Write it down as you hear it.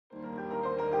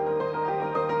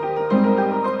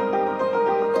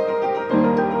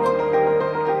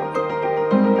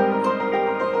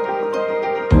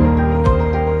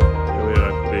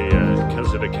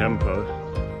Campo.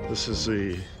 This is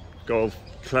the golf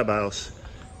clubhouse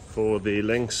for the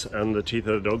links and the Teeth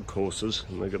of the Dog courses,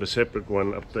 and they've got a separate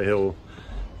one up the hill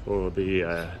for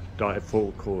the Dive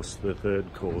 4 course, the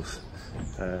third course.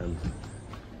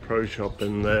 Pro shop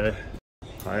in there.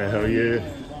 Hi, how are you?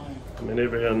 I mean,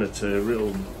 everyone, it's a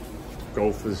real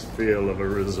golfer's feel of a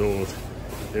resort.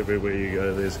 Everywhere you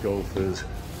go there's golfers.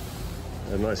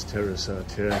 A nice terrace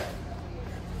out here.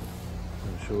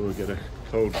 I'm sure we'll get a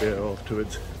cold beer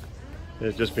afterwards.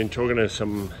 I've just been talking to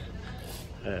some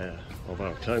of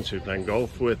our clients we're playing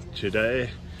golf with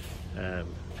today.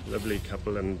 Lovely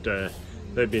couple, and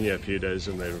they've been here a few days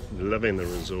and they're loving the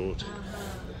resort.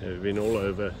 They've been all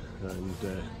over and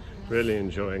really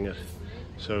enjoying it.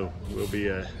 So we'll be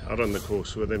out on the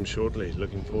course with them shortly.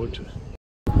 Looking forward to it.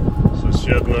 So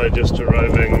Stuart and I just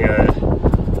arriving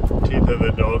Teeth of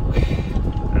the Dog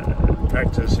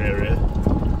practice area.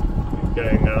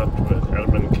 Going out with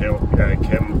Adam and Kim,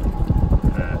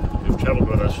 who've travelled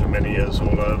with us for many years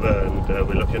all over, and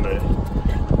we're looking to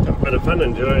have a bit of fun,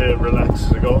 enjoy, relax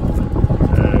the golf.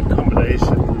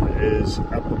 Accommodation is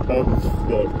up above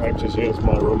the practice. Here's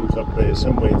my room's up there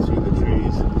somewhere through the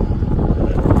trees.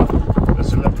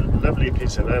 It's a lovely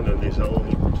piece of land, and these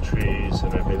old trees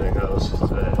and everything else. It's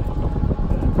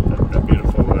a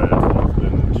beautiful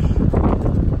woodland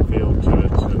feel to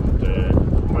it, and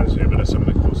reminds me a bit of some of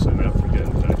the courses in Africa,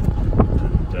 in fact.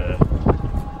 And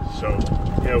so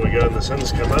here we go, and the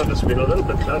sun's come out. It's been a little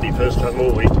bit cloudy first time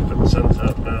all week, but the sun's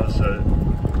out now, so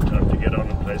time to get on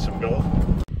and play some golf.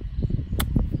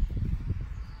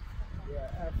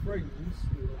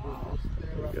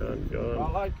 Go on.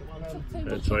 I like it.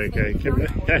 That's okay.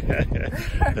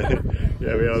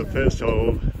 Yeah, we are the first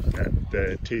hole at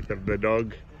Teeth of the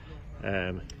Dog.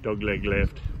 Dog leg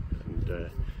left, and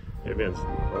everyone's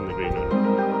on the green.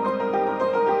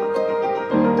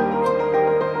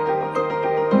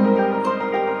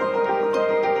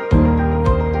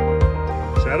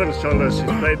 So Adam's told us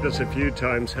he's played this a few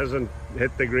times, hasn't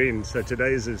hit the green, so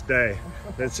today's his day.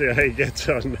 Let's see how he gets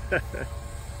on.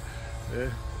 Yeah.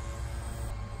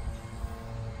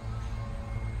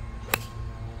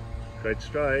 Great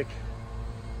strike.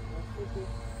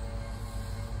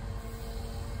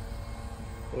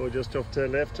 Oh, just off to the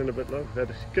left and a bit long. But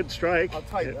good strike. I'll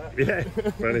take that. Yeah,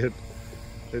 brilliant.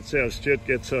 Let's see how Stuart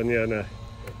gets on here now.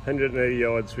 180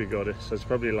 yards we got it, so it's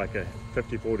probably like a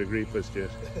 54 degree for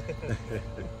Stuart.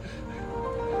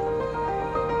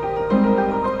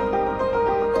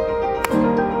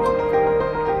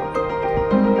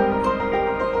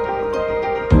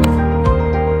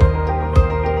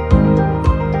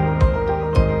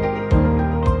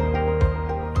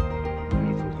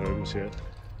 Yet.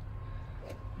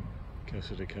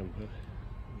 Casa De Campo.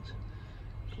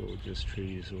 Gorgeous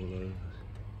trees all over.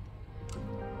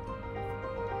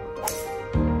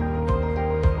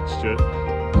 Stuart.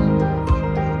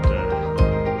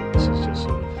 And, this is just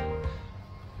sort of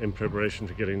in preparation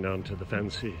for getting down to the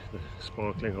fancy, the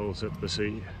sparkling holes at the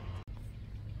sea.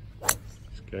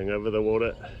 He's going over the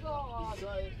water.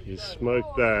 He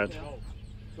smoked that.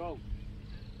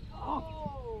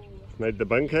 Made the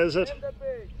bunker, is it?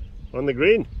 On the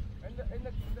green?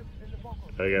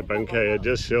 Okay, bunker,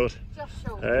 just short.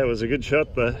 Hey, it was a good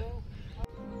shot there.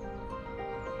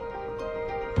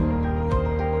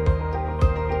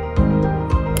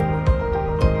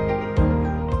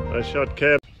 Nice shot,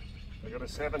 Kev. I got a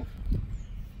 7.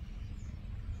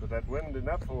 Was that wind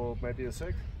enough, or maybe a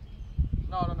 6?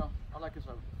 No. I like a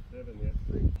 7. 7, yeah.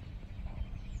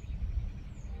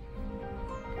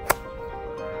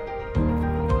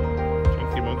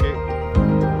 Chunky monkey.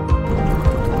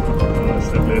 It's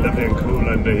lovely and cool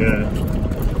under here,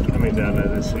 coming down to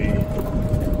the sea,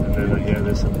 and then here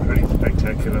there's some pretty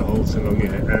spectacular holes along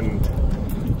here, and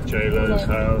J-Lo's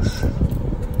house,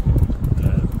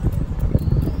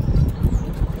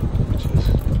 which is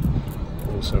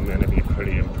also going to be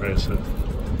pretty impressive,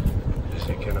 as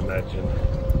you can imagine.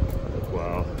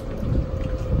 Wow.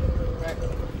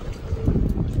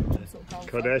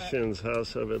 Kardashian's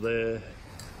house over there.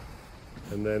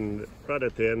 And then right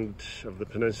at the end of the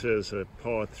peninsula is a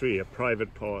par 3, a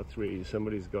private par 3.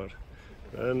 Somebody's got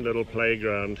a little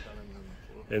playground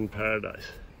in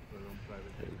paradise.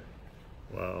 And,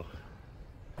 wow.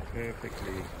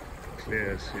 Perfectly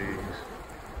clear seas.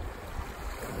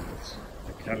 And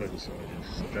the colours are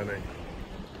stunning.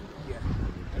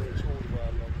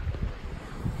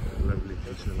 Lovely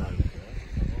piece of land.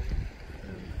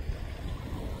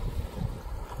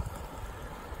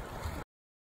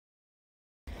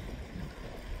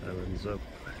 Islands up.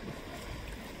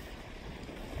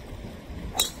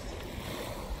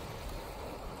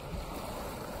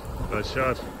 Nice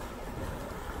shot.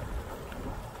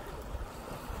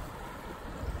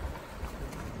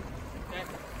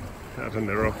 out on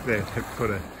the rock there. They've put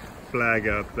a flag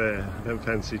out there. I don't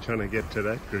fancy trying to get to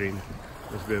that green.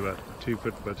 Must be about 2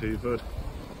 foot by 2 foot.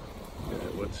 Yeah,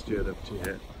 what's Stuart up to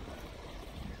here?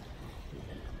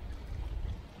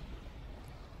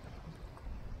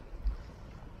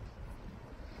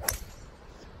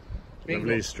 Bingo.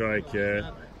 Lovely strike,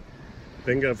 yeah.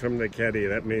 Bingo from the caddy,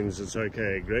 that means it's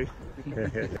okay, Greg.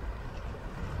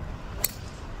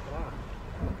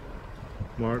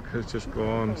 Mark has just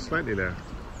gone slightly there.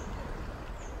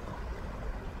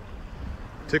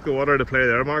 Took the water to play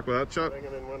there, Mark, with that shot.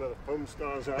 Bringing in one of the foam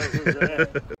stars houses there.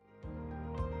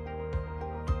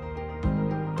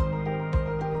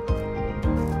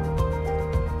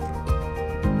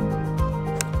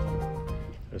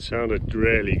 It sounded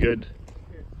really good.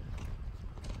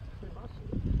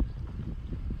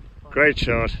 Great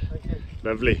shot.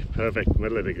 Lovely, perfect,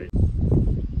 middle of the green.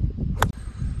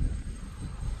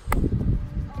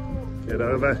 Get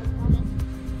over.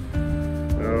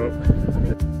 Oh.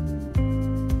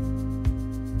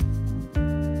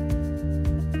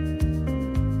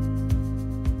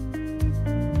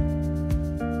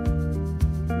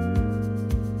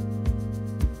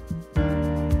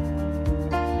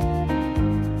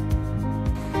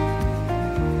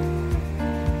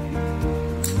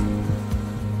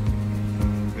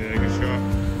 Yeah, good shot.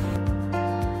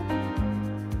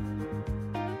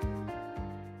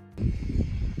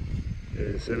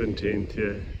 Yeah, 17th,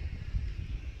 yeah.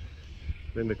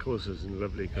 Then the course is in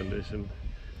lovely condition.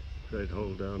 Great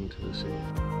hole down to the sea.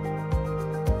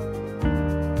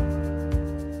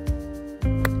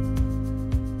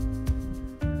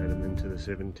 Head him into the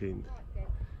 17th.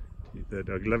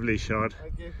 Teethofthedog, lovely shot.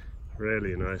 Thank you.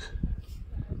 Really nice.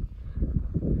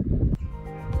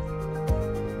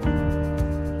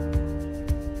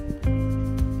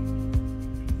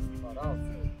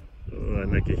 Oh,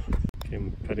 Nicky.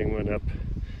 Came putting one up.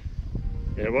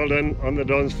 Yeah, well done on the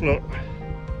dance floor.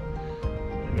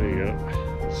 There you go.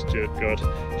 Stuart got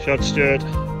shot, Stuart.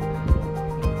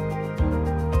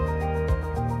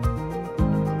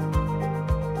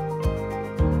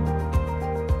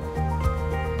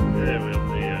 There we're on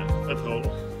the fifth hole,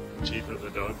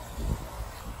 Teethofthedog.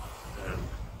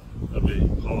 Lovely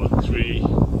par 3.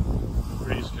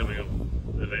 Breeze coming up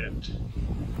the left.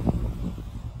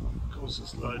 Of course,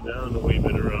 it's slowed down a wee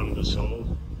bit around this hole.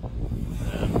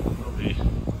 Probably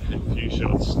a few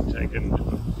shots taken,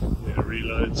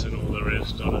 reloads and all the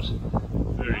rest on it.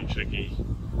 Very tricky,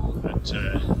 but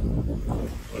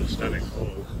what a stunning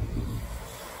hole.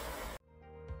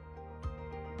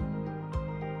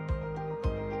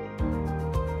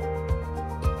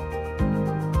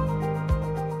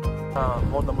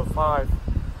 Hole number 5.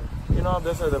 You know,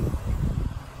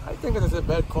 I think this is a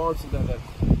bad course in the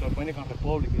Dominican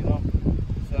Republic. You know,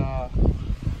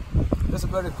 it's a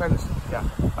very famous. Yeah,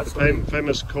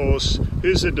 Famous course.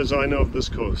 Who's the designer of this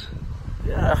course?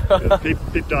 yeah.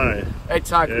 Pete Dye.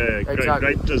 Exactly. Yeah,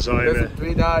 exactly. great designer. There's a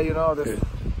 3 die, you know. This.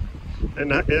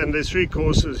 Yeah. And there's 3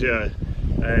 courses here.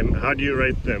 How do you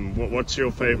rate them? What's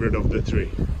your favorite of the 3?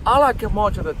 I like it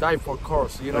much of the dive for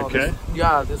course. You know. Okay.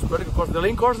 This pretty good course. The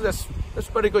link course that's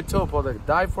pretty good too. For the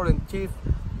dive for and chief,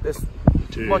 this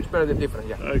much better than different.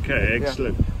 Yeah. Okay,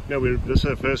 excellent. Yeah. No, this is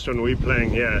the first one we're playing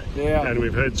here, and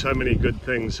we've heard so many good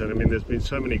things. And I mean, there's been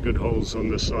so many good holes on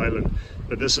this island,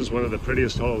 but this is one of the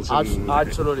prettiest holes in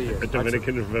absolutely the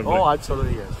Dominican Republic. Oh,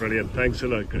 absolutely yes. Brilliant. Thanks a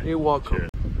lot. You're welcome. Cheers.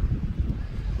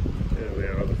 There we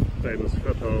are, the famous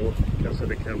fifth hole, Casa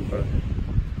De Campo.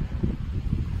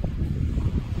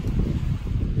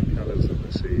 The colours of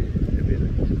the sea,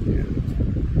 everything. Yeah.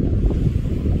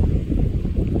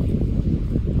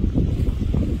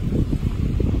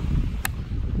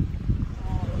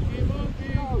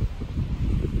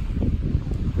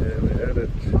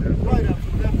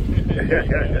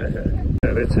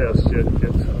 Yeah, that's how Stuart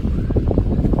gets on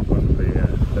the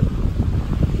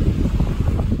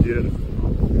beautiful.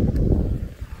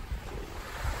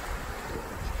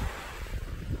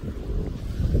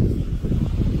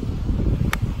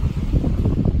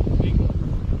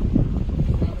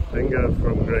 Bingo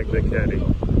from Greg the caddy,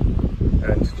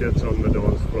 and Stuart's on the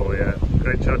dance floor. Yeah,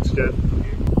 great shot, Stuart.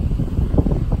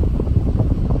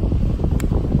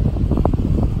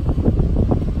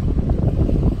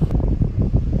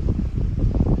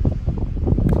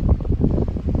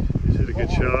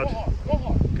 Shot.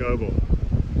 Go ball.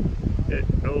 Yeah.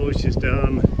 Oh, she's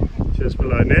down just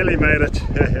below. Nearly made it.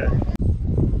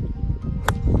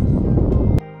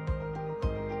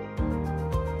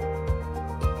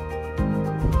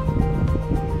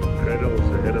 Great holes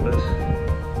ahead of us.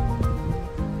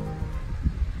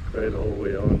 Great hole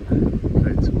we're on.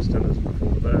 Played some stunners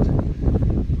before that.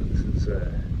 This is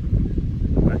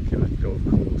immaculate golf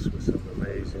course with some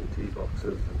amazing tee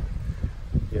boxes.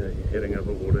 And, you know, you're heading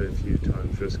over water a few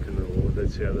times, risk and reward.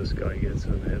 Let's see how this guy gets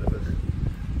on ahead of it.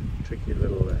 Tricky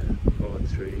little par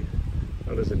 3,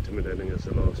 not as intimidating as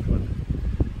the last one,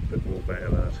 bit more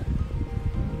bailout.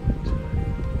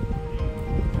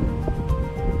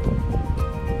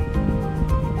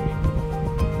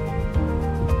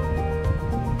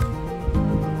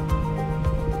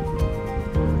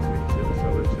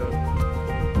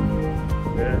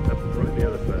 Right near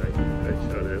the flag, great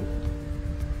shot in.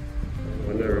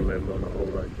 I'll never remember on a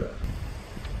hole like that.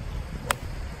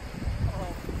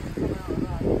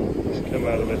 Just come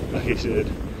out of it like he said,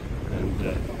 and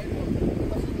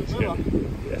he's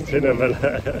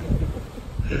gonna,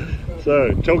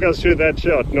 So, talk us through that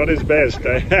shot. Not his best,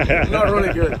 eh? Not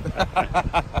really good.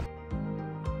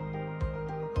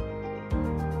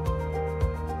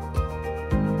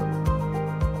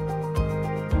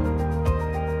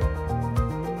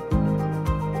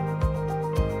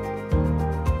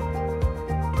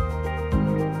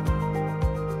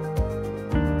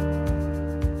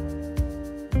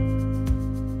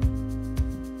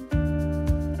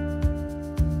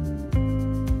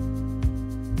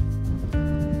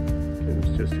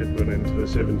 Just hit one into the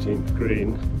 17th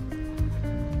green,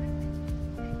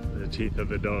 the teeth of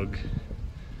the dog.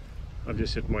 I've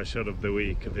just hit my shot of the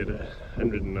week. I've hit a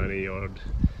 190 yard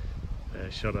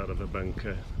shot out of a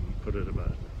bunker, put it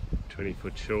about 20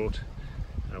 foot short.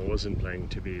 I wasn't planning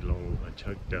to be long, I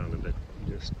choked down a bit,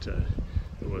 just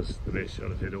it was the best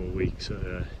shot I've hit all week,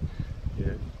 so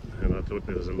yeah, and I thought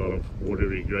there was a lot of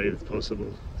watery grade if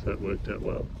possible, so it worked out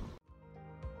well.